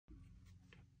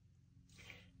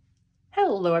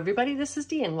Hello everybody, this is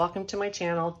Dee and welcome to my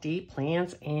channel, Dee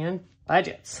Plans and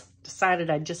Budgets. Decided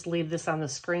I'd just leave this on the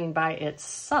screen by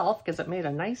itself because it made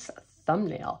a nice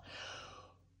thumbnail.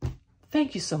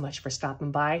 Thank you so much for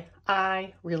stopping by.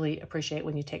 I really appreciate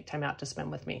when you take time out to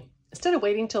spend with me. Instead of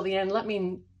waiting till the end, let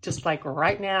me just like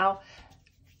right now,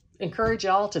 encourage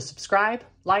y'all to subscribe,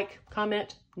 like,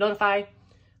 comment, notify,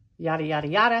 yada, yada,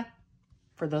 yada.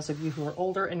 For those of you who are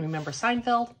older and remember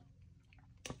Seinfeld.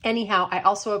 Anyhow, I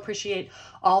also appreciate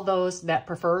all those that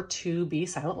prefer to be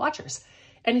silent watchers.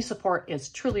 Any support is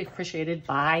truly appreciated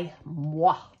by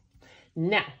moi.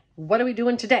 Now, what are we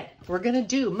doing today? We're going to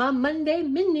do my Monday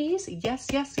minis. Yes,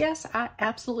 yes, yes. I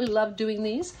absolutely love doing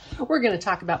these. We're going to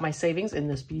talk about my savings in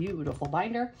this beautiful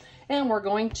binder. And we're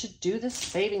going to do the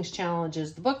savings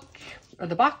challenges, the book or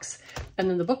the box, and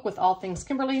then the book with all things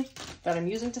Kimberly that I'm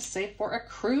using to save for a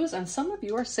cruise. And some of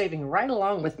you are saving right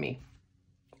along with me.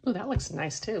 Ooh, that looks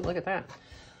nice too. Look at that.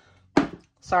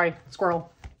 Sorry,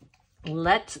 squirrel.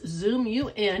 Let's zoom you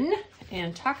in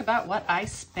and talk about what I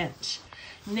spent.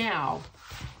 Now,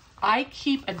 I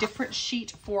keep a different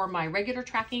sheet for my regular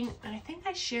tracking, and I think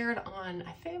I shared on,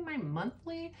 my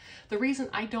monthly. The reason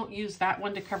I don't use that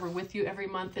one to cover with you every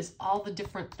month is all the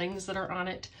different things that are on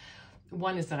it.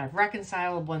 One is that I've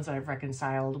reconciled, ones that I've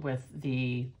reconciled with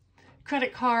the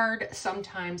credit card.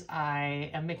 Sometimes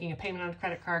I am making a payment on a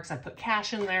credit card because I put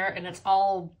cash in there and it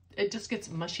just gets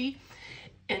mushy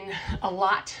and a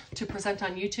lot to present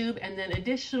on YouTube. And then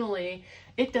additionally,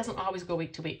 it doesn't always go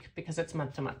week to week because it's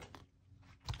month to month.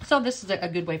 So this is a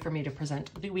good way for me to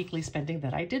present the weekly spending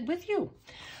that I did with you.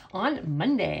 On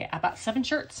Monday, I bought 7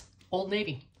 shirts, Old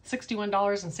Navy,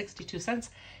 $61.62.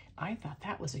 I thought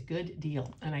that was a good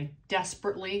deal, and I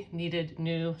desperately needed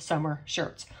new summer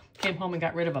shirts. Came home and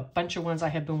got rid of a bunch of ones I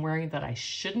had been wearing that I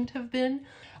shouldn't have been.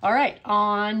 All right,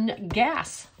 on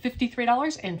gas,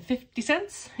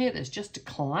 $53.50. It is just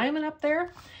climbing up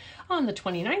there. On the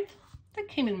 29th, I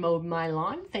came and mowed my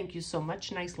lawn. Thank you so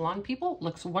much, nice lawn people.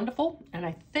 Looks wonderful, and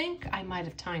I think I might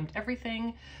have timed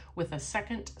everything with a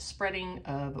second spreading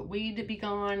of weed to be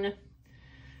gone.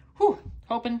 Whew,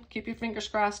 hoping, keep your fingers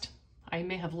crossed. I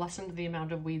may have lessened the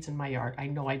amount of weeds in my yard. I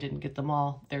know I didn't get them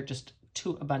all. They're just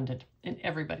too abundant in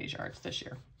everybody's yards this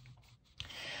year.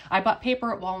 I bought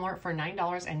paper at Walmart for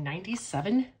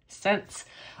 $9.97.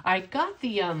 I got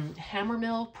the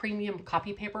Hammermill Premium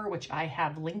Copy Paper, which I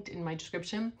have linked in my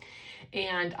description.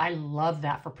 And I love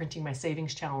that for printing my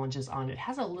savings challenges on. It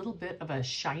has a little bit of a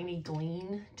shiny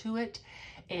gleam to it,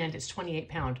 and it's 28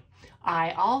 pound.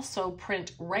 I also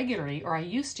print regularly, or I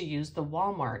used to use the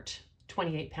Walmart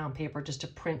 28 pound paper just to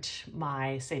print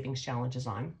my savings challenges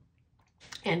on,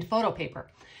 and photo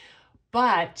paper.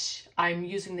 But I'm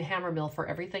using the Hammermill for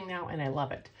everything now, and I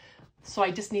love it. So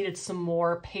I just needed some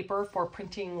more paper for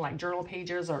printing like journal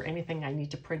pages or anything I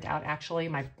need to print out, actually,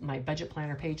 my budget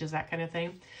planner pages, that kind of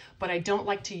thing. But I don't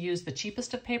like to use the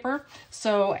cheapest of paper.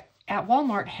 So at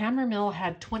Walmart, Hammermill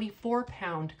had 24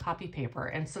 pound copy paper.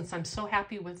 And since I'm so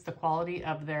happy with the quality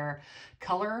of their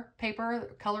color paper,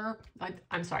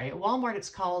 I'm sorry, at Walmart it's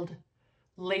called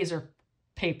laser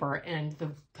paper, and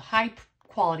the high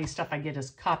quality stuff I get is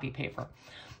copy paper.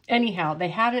 Anyhow, they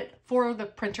had it for the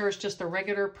printers, just the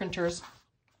regular printers.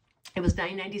 It was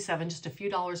 $9.97, just a few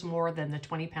dollars more than the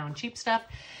 20 pound cheap stuff.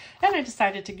 And I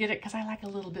decided to get it because I like a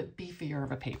little bit beefier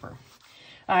of a paper.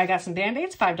 I got some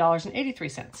Band-Aids,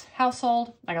 $5.83.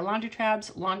 Household, I got laundry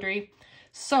tabs, laundry,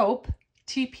 soap,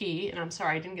 TP, and I'm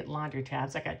sorry, I didn't get laundry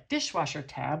tabs. I got dishwasher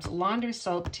tabs, laundry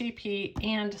soap, TP,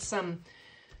 and some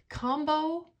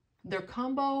combo, their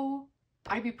combo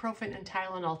ibuprofen and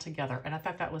Tylenol together. And I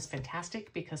thought that was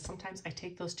fantastic because sometimes I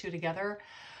take those two together.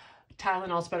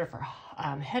 Tylenol's better for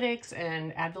headaches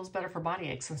and Advil's better for body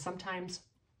aches. And sometimes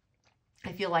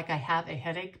I feel like I have a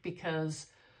headache because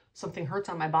something hurts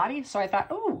on my body. So I thought,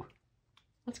 oh,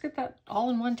 let's get that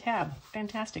all in one tab.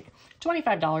 Fantastic.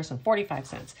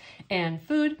 $25.45. And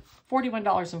food,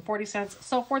 $41.40.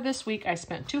 So for this week, I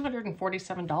spent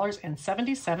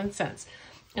 $247.77.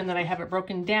 And then I have it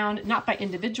broken down, not by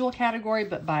individual category,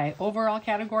 but by overall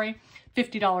category.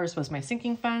 $50 was my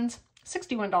sinking funds,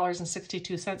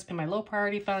 $61.62 in my low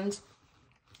priority funds,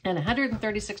 and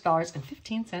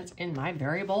 $136.15 in my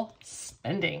variable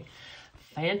spending.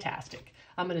 Fantastic.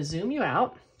 I'm going to zoom you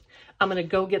out. I'm going to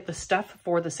go get the stuff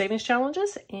for the savings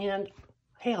challenges, and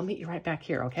hey, I'll meet you right back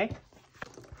here, okay?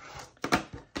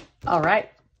 All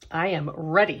right, I am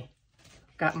ready.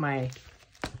 Got my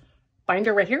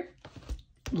binder right here.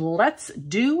 Let's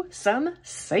do some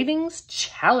savings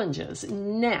challenges.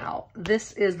 Now,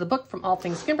 this is the book from All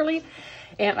Things Kimberly,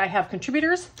 and I have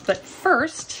contributors, but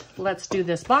first, let's do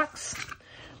this box.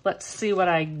 Let's see what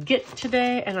I get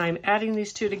today. And I'm adding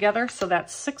these two together. So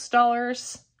that's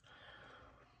 $6.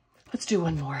 Let's do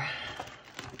one more.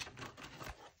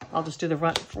 I'll just do the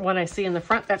one I see in the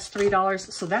front. That's $3.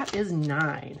 So that is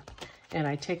 $9. And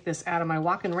I take this out of my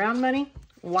walking around money.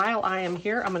 While I am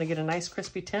here, I'm going to get a nice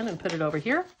crispy 10 and put it over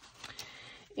here.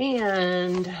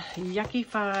 And yucky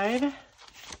 5,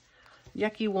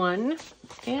 yucky 1,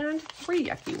 and 3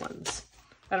 yucky ones.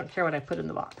 I don't care what I put in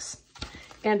the box.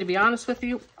 And to be honest with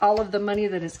you, all of the money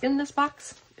that is in this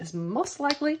box is most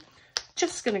likely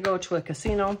just going to go to a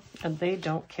casino, and they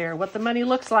don't care what the money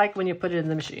looks like when you put it in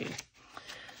the machine.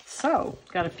 So,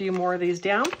 got a few more of these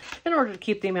down. In order to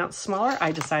keep the amount smaller,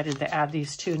 I decided to add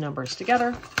these two numbers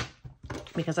together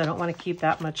because I don't want to keep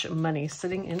that much money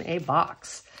sitting in a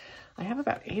box. I have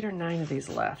about 8 or 9 of these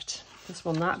left. This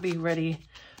will not be ready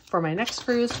for my next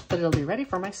cruise, but it'll be ready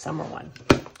for my summer one.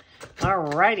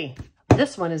 Alrighty,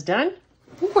 this one is done.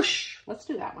 Whoosh, let's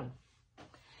do that one.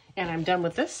 And I'm done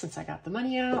with this since I got the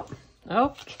money out.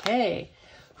 Okay,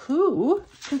 who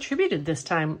contributed this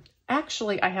time?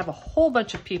 Actually, I have a whole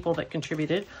bunch of people that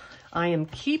contributed. I am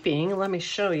keeping, let me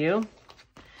show you,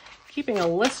 keeping a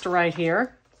list right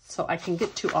here so I can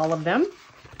get to all of them.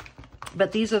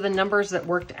 But these are the numbers that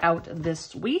worked out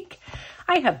this week.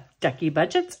 I have Ducky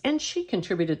Budgets, and she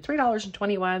contributed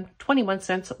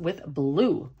 $3.21 with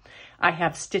blue. I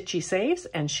have Stitchy Saves,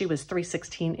 and she was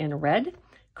 $3.16 in red.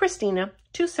 Christina,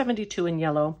 $2.72 in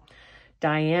yellow.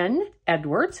 Diane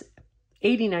Edwards,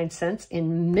 89 cents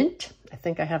in mint. I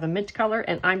think I have a mint color,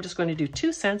 and I'm just going to do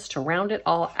 2 cents to round it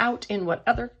all out in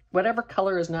whatever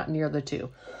color is not near the 2.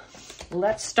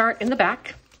 Let's start in the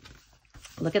back.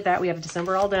 Look at that. We have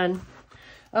December all done.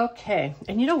 Okay.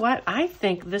 And you know what? I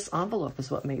think this envelope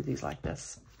is what made these like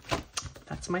this.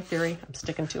 That's my theory. I'm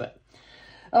sticking to it.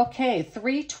 Okay.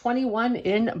 $3.21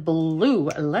 in blue.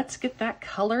 Let's get that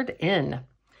colored in.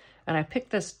 And I picked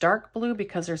this dark blue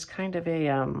because there's kind of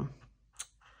a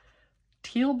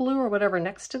teal blue or whatever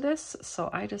next to this. So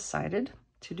I decided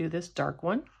to do this dark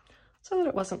one so that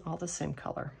it wasn't all the same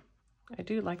color. I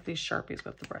do like these Sharpies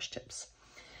with the brush tips.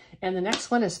 And the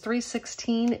next one is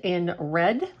 $3.16 in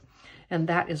red, and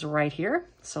that is right here.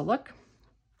 So look,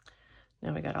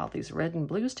 now we got all these red and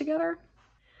blues together.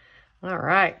 All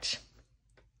right.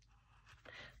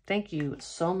 Thank you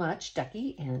so much,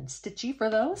 Ducky and Stitchy, for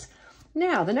those.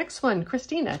 Now, the next one,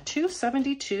 Christina,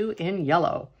 $2.72 in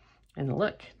yellow. And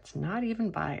look, it's not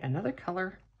even by another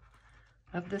color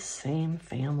of the same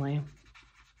family.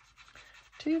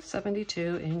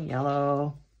 $2.72 in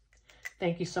yellow.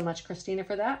 Thank you so much, Christina,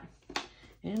 for that.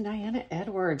 And Diana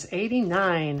Edwards,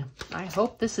 89. I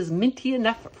hope this is minty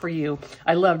enough for you.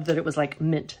 I loved that it was like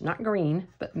mint, not green,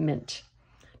 but mint.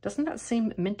 Doesn't that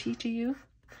seem minty to you?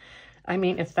 I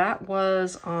mean, if that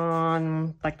was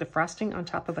on like the frosting on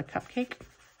top of a cupcake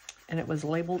and it was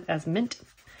labeled as mint,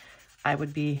 I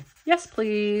would be, yes,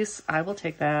 please. I will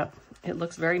take that. It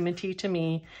looks very minty to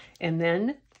me. And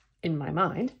then in my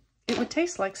mind, it would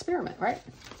taste like spearmint, right?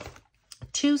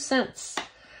 2 cents.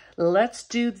 Let's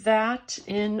do that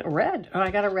in red. Oh, I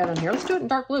got a red on here. Let's do it in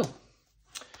dark blue.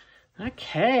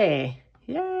 Okay.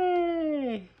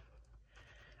 Yay.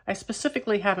 I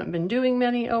specifically haven't been doing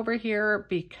many over here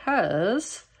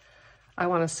because I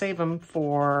want to save them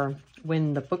for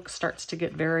when the book starts to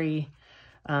get very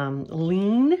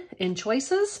lean in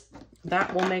choices.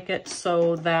 That will make it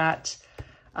so that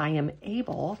I am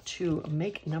able to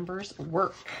make numbers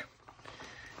work.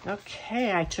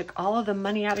 Okay, I took all of the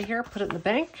money out of here, put it in the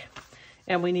bank,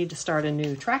 and we need to start a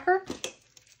new tracker.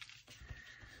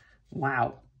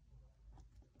 Wow.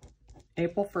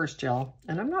 April 1st, y'all.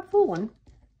 And I'm not fooling.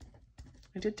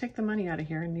 I did take the money out of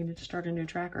here and needed to start a new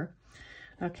tracker.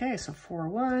 Okay, so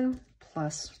 401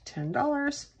 plus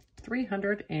 $10,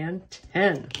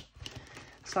 310.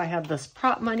 So I have this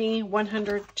prop money,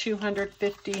 $100,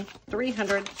 $250,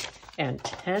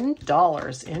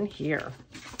 $310 in here.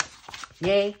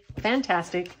 Yay,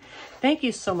 fantastic. Thank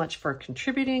you so much for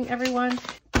contributing, everyone.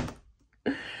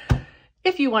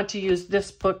 If you want to use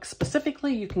this book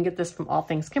specifically, you can get this from All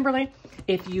Things Kimberly.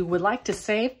 If you would like to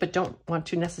save but don't want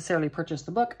to necessarily purchase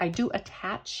the book, I do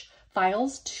attach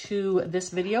files to this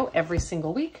video every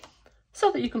single week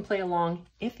so that you can play along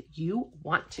if you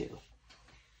want to.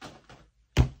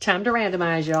 Time to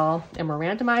randomize, y'all, and we're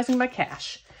randomizing my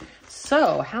cash.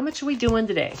 So how much are we doing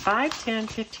today? 5, 10,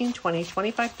 15, 20,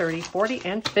 25, 30, 40,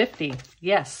 and 50.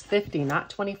 Yes, 50, not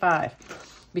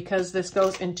 25. Because this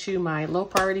goes into my low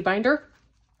priority binder,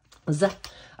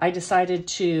 I decided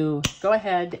to go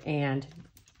ahead and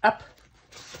up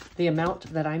the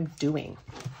amount that I'm doing.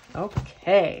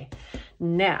 Okay,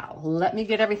 now let me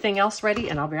get everything else ready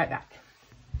and I'll be right back.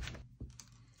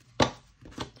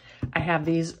 have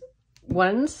these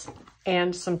ones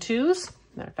and some twos.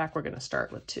 Matter of fact, we're going to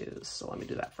start with twos. So let me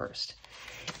do that first.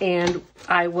 And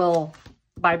I will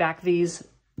buy back these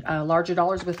larger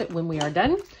dollars with it when we are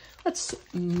done. Let's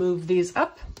move these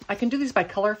up. I can do these by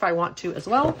color if I want to as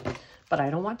well, but I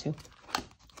don't want to.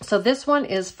 So this one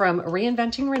is from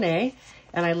Reinventing Renee,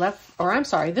 and I left, or I'm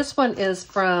sorry, this one is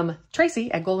from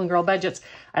Tracy at Golden Girl Budgets.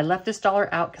 I left this dollar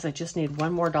out because I just need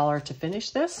one more dollar to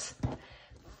finish this.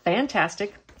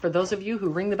 Fantastic. For those of you who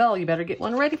ring the bell, you better get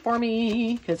one ready for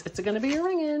me because it's going to be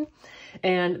ringing.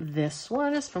 And this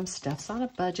one is from Steph's on a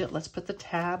Budget. Let's put the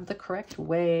tab the correct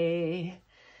way.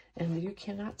 And you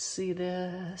cannot see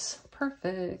this.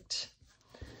 Perfect.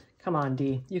 Come on,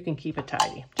 Dee. You can keep it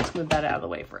tidy. Just move that out of the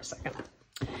way for a second.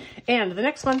 And the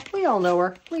next one, we all know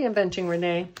her. Reinventing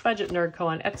Renee, Budget Nerd Co.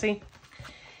 on Etsy.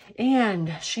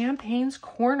 And Champagne's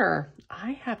Corner.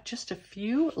 I have just a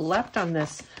few left on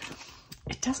this.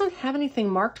 It doesn't have anything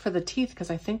marked for the teeth because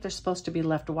I think they're supposed to be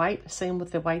left white. Same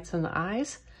with the whites in the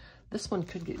eyes. This one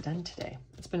could get done today.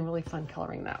 It's been really fun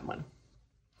coloring that one.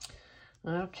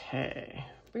 Okay.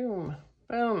 Boom,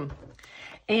 boom.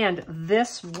 And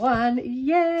this one,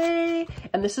 yay!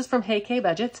 And this is from Hey K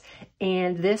Budgets.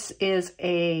 And this is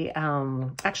a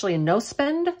actually a no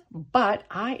spend, but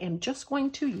I am just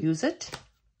going to use it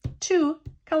to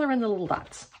color in the little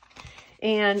dots.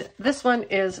 And this one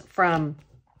is from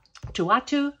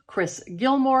Tuatu, Chris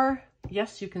Gilmore.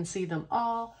 Yes, you can see them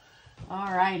all.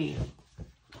 All righty.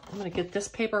 I'm going to get this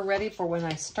paper ready for when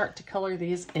I start to color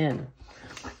these in.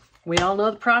 We all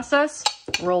know the process.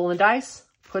 Rolling the dice,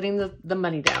 putting the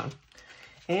money down.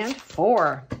 And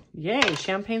 4. Yay,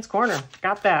 Champagne's Corner.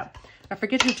 Got that. I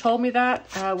forget who told me that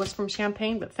was from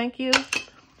Champagne, but thank you,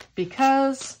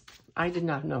 because I did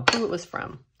not know who it was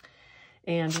from.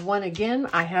 And 1 again.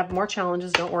 I have more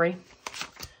challenges, don't worry.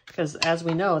 Because as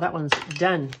we know, that one's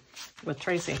done with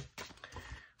Tracy.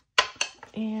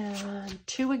 And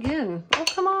 2 again. Oh,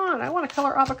 come on. I want to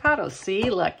color avocados. See,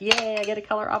 look. Yay, I get to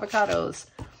color avocados.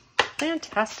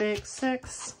 Fantastic.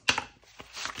 6.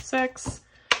 6.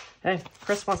 Hey,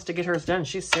 Chris wants to get hers done.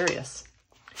 She's serious.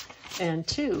 And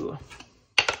 2.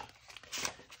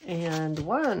 And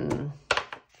 1.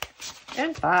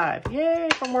 And 5. Yay,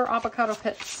 for more avocado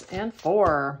pits. And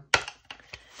 4.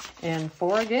 And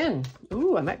 4 again.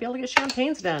 Ooh, I might be able to get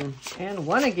Champagne's done. And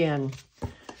 1 again.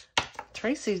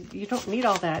 Tracy, you don't need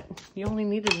all that. You only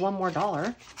needed $1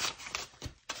 more.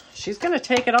 She's going to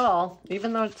take it all,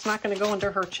 even though it's not going to go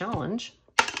into her challenge.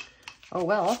 Oh,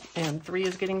 well. And 3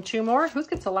 is getting 2 more. Who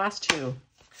gets the last 2?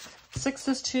 6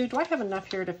 is 2. Do I have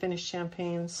enough here to finish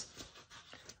Champagne's?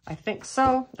 I think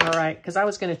so. All right, because I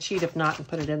was going to cheat if not and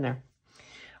put it in there.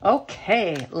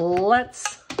 Okay,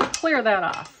 let's clear that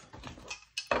off.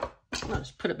 I'll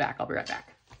just put it back. I'll be right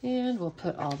back. And we'll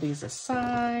put all these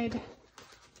aside.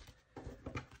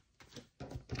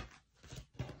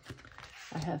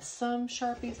 I have some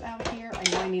Sharpies out here.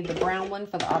 I know I need the brown one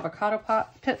for the avocado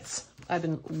pits. I've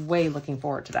been way looking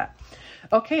forward to that.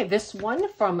 Okay, this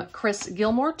one from Chris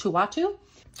Gilmore, Tuatu.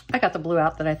 I got the blue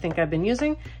out that I think I've been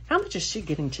using. How much is she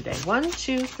getting today? 1,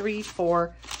 2, 3,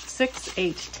 4, 6,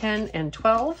 8, 10, and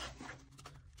 12.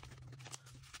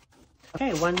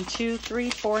 Okay, 1, 2, 3,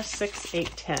 4, 6,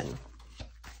 8, 10.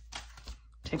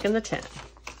 Taking the 10.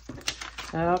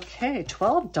 Okay,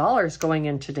 $12 going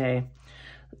in today.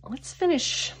 Let's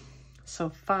finish. So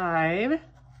 5.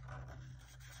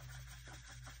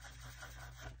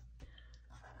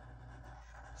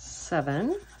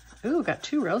 7. Ooh, got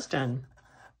 2 rows done.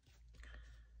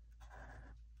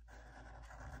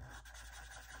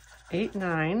 8,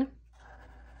 9.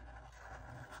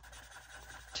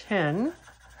 10.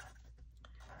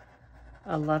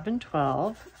 11,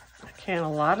 12. Okay, and a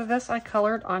lot of this I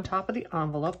colored on top of the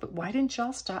envelope, but why didn't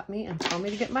y'all stop me and tell me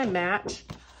to get my mat?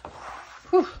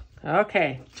 Whew.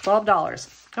 Okay,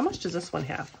 $12. How much does this one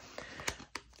have?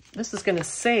 This is going to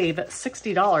save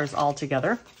 $60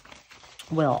 altogether.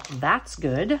 Well, that's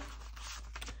good.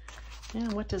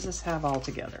 And what does this have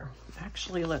altogether?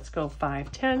 Actually, let's go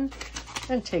 5, 10,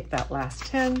 and take that last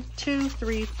 10. 2,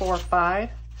 3, 4, 5.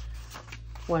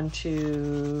 1,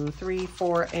 2, 3,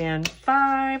 4, and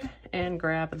 5, and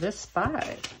grab this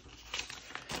 5.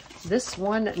 This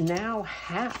one now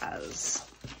has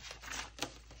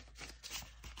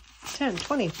 10,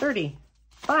 20, 30,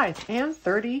 5, and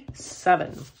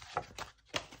 37.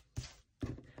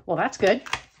 Well, that's good.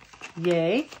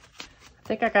 Yay. I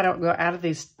think I gotta go out of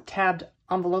these tabbed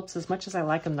envelopes. As much as I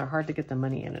like them, they're hard to get the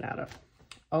money in and out of.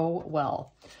 Oh,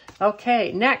 well.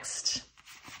 Okay, next.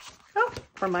 Oh,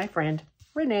 from my friend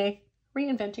Renee,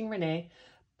 Reinventing Renee,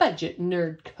 Budget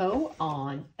Nerd Co.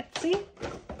 on Etsy.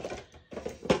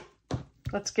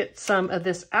 Let's get some of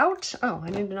this out. Oh, I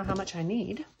need to know how much I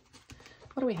need.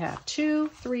 What do we have? 2,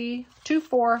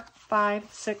 4, 5,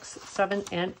 6, 7,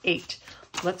 and 8.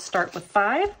 Let's start with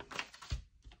 5.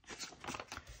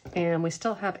 And we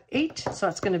still have 8, so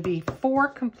that's going to be 4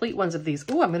 complete ones of these.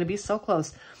 Oh, I'm going to be so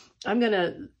close. I'm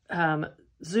going to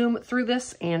zoom through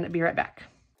this and be right back.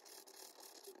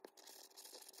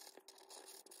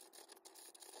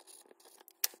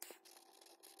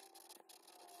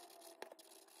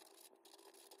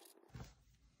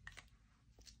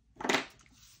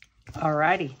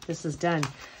 Alrighty, this is done.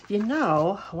 You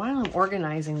know, while I'm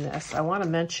organizing this, I want to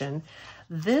mention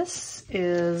this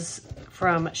is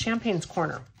from Champagne's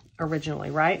Corner originally,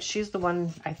 right? She's the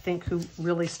one, I think, who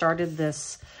really started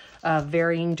this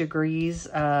varying degrees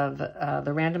of the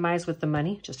randomize with the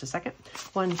money. Just a second.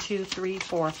 1, 2, 3,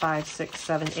 4, 5, 6,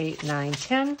 7, 8, 9,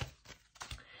 10.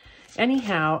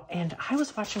 Anyhow, and I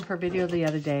was watching her video the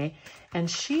other day, and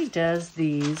she does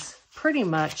these pretty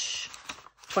much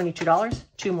 $22,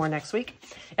 2 more next week.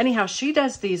 Anyhow, she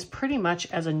does these pretty much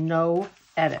as a no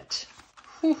edit.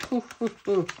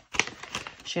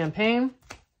 Champagne,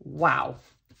 wow,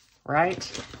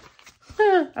 right?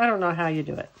 I don't know how you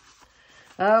do it.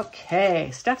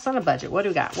 Okay, Steph's on a budget. What do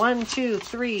we got? 1, 2,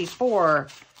 3, 4,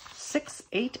 6,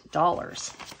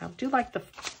 $8. I do like the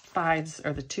 5s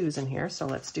or the 2s in here, so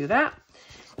let's do that.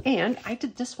 And I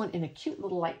did this one in a cute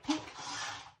little light pink.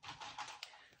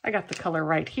 I got the color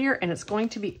right here, and it's going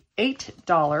to be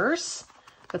 $8,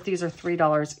 but these are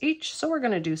 $3 each, so we're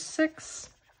going to do 6,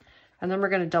 and then we're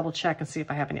going to double check and see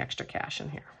if I have any extra cash in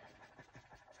here.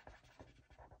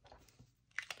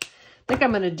 I think I'm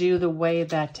going to do the way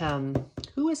that,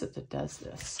 who is it that does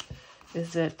this?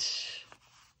 Is it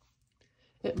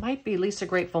might be Lisa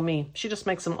Grateful Me. She just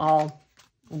makes them all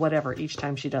whatever each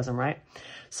time she does them, right?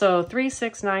 So 3,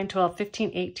 6, 9, 12,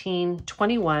 15, 18,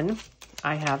 21.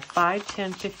 I have 5,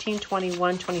 10, 15,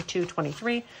 21, 22,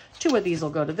 23. 2 of these will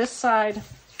go to this side.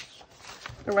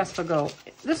 The rest will go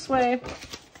this way.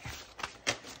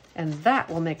 And that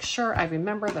will make sure I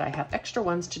remember that I have extra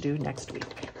ones to do next week.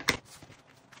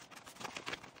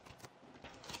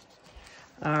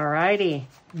 Alrighty,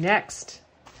 next.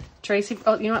 Tracy,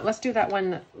 oh, you know what? Let's do that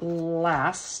one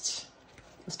last.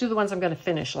 Let's do the ones I'm going to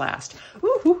finish last.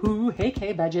 Ooh, hey,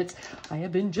 K budgets. I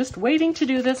have been just waiting to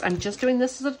do this. I'm just doing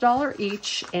this as $1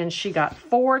 each, and she got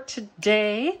 4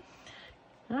 today.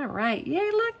 All right,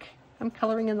 yay, look. I'm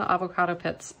coloring in the avocado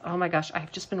pits. Oh my gosh,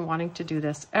 I've just been wanting to do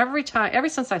this ever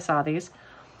since I saw these,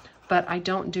 but I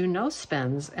don't do no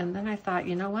spends. And then I thought,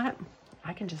 you know what?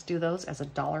 I can just do those as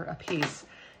 $1 a piece.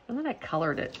 And then I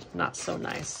colored it not so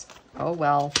nice. Oh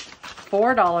well,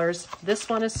 $4. This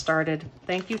one is started.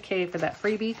 Thank you, Kay, for that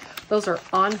freebie. Those are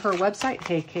on her website.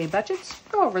 Hey, Kay Budgets.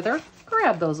 Go over there,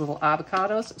 grab those little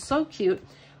avocados. So cute.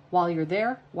 While you're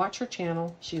there, watch her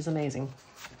channel. She's amazing.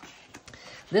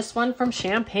 This one from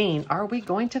Champagne. Are we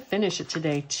going to finish it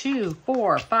today? 2,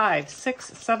 4, 5, 6,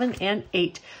 7, and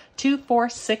 8. 2, 4,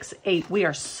 6, 8. We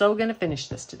are so going to finish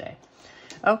this today.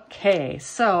 Okay,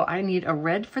 so I need a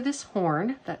red for this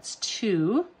horn. That's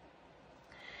 2.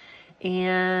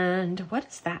 And what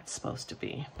is that supposed to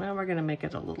be? Well, we're going to make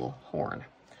it a little horn.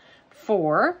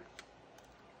 4.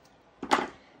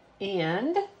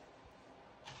 And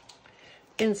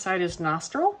inside his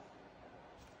nostril.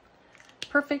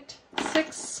 Perfect.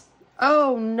 6.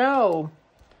 Oh no.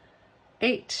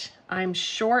 8. I'm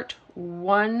short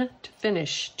 1 to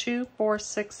finish. 2, 4,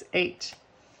 6, 8.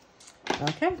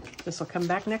 Okay, this will come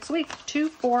back next week. 2,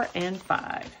 4, and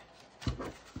 5.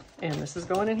 And this is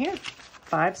going in here.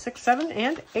 5, 6, 7,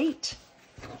 and 8.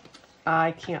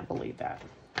 I can't believe that.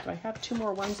 Do I have 2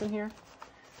 more ones in here?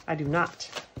 I do not.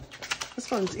 This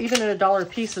one's even at $1 a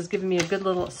piece is giving me a good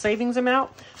little savings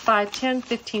amount. 5, 10,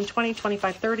 15, 20,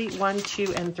 25, 30, 1,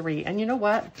 2, and 3. And you know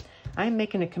what? I'm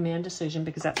making a command decision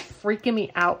because that's freaking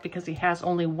me out because he has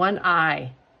only 1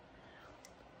 eye.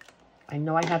 I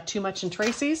know I have too much in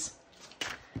Tracy's.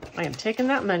 I am taking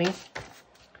that money.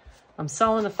 I'm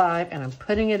selling the 5 and I'm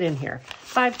putting it in here.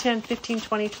 5, 10, 15,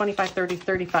 20, 25, 30,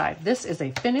 35. This is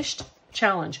a finished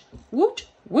challenge. Woot,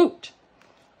 woot.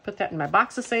 Put that in my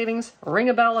box of savings. Ring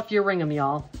a bell if you ring them,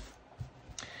 y'all.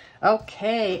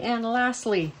 Okay, and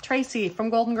lastly, Tracy from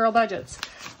Golden Girl Budgets.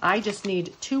 I just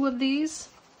need 2 of these.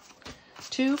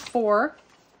 2, 4,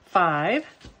 5,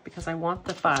 because I want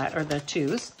the 5 or the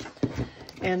 2s.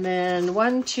 And then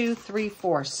 1, 2, 3,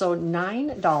 4. So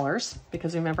 $9,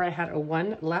 because remember I had a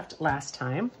 1 left last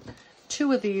time.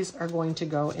 2 of these are going to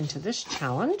go into this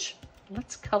challenge.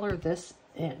 Let's color this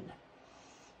in.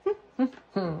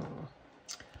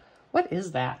 What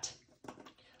is that?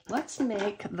 Let's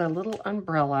make the little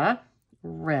umbrella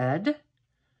red.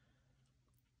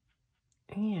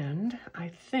 And I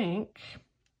think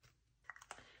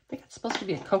it's supposed to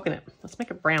be a coconut. Let's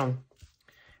make it brown,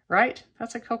 right?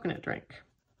 That's a coconut drink.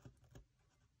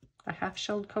 A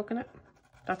half-shelled coconut.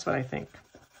 That's what I think.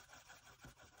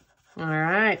 All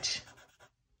right.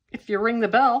 If you ring the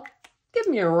bell, give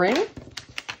me a ring.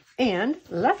 And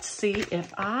let's see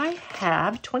if I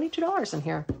have $22 in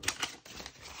here.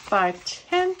 5,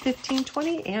 10, 15,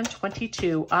 20, and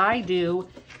 22. I do.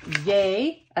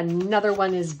 Yay. Another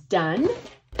one is done.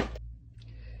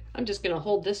 I'm just going to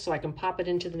hold this so I can pop it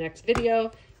into the next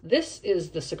video. This is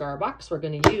the cigar box we're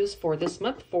going to use for this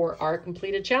month for our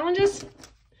completed challenges.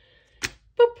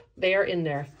 Boop. They are in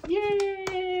there.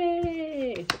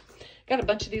 Yay. Got a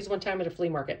bunch of these one time at a flea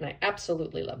market, and I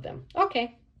absolutely love them.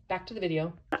 Okay, back to the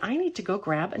video. I need to go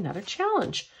grab another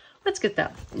challenge. Let's get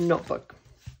that notebook.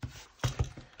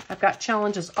 I've got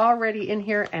challenges already in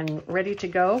here and ready to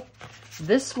go.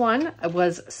 This one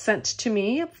was sent to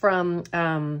me from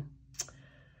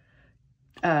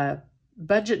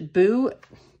Budget Boo,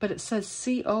 but it says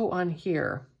CO on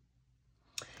here.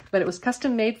 But it was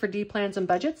custom made for D Plans and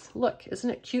Budgets. Look, isn't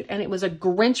it cute? And it was a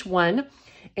Grinch one.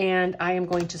 And I am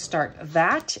going to start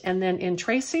that. And then in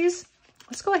Tracy's,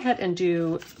 let's go ahead and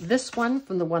do this one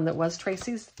from the one that was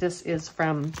Tracy's. This is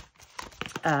from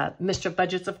Mischief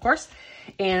Budgets, of course.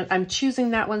 And I'm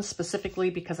choosing that one specifically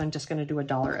because I'm just going to do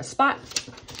 $1 a spot.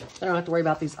 I don't have to worry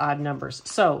about these odd numbers.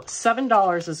 So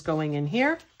 $7 is going in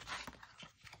here.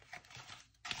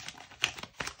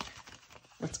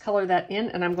 Let's color that in,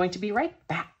 and I'm going to be right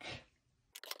back.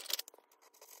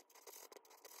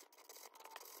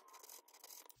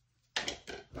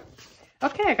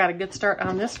 Okay, I got a good start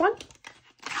on this one.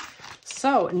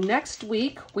 So next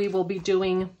week we will be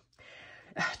doing,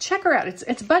 check her out.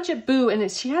 It's Budget Boo,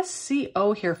 and she has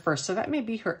CO here first, so that may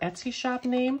be her Etsy shop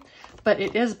name, but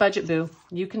it is Budget Boo.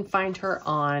 You can find her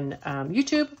on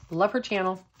YouTube. Love her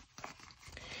channel.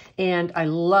 And I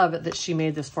love that she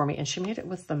made this for me, and she made it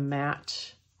with the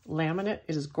matte laminate.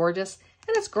 It is gorgeous,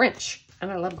 and it's Grinch, and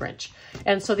I love Grinch.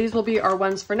 And so these will be our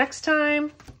ones for next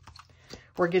time.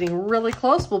 We're getting really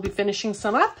close. We'll be finishing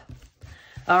some up.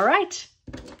 All right.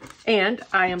 And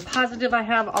I am positive I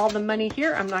have all the money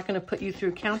here. I'm not going to put you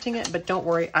through counting it, but don't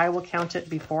worry, I will count it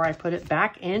before I put it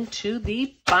back into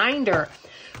the binder.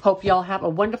 Hope y'all have a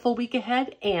wonderful week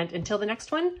ahead, and until the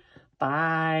next one,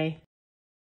 bye.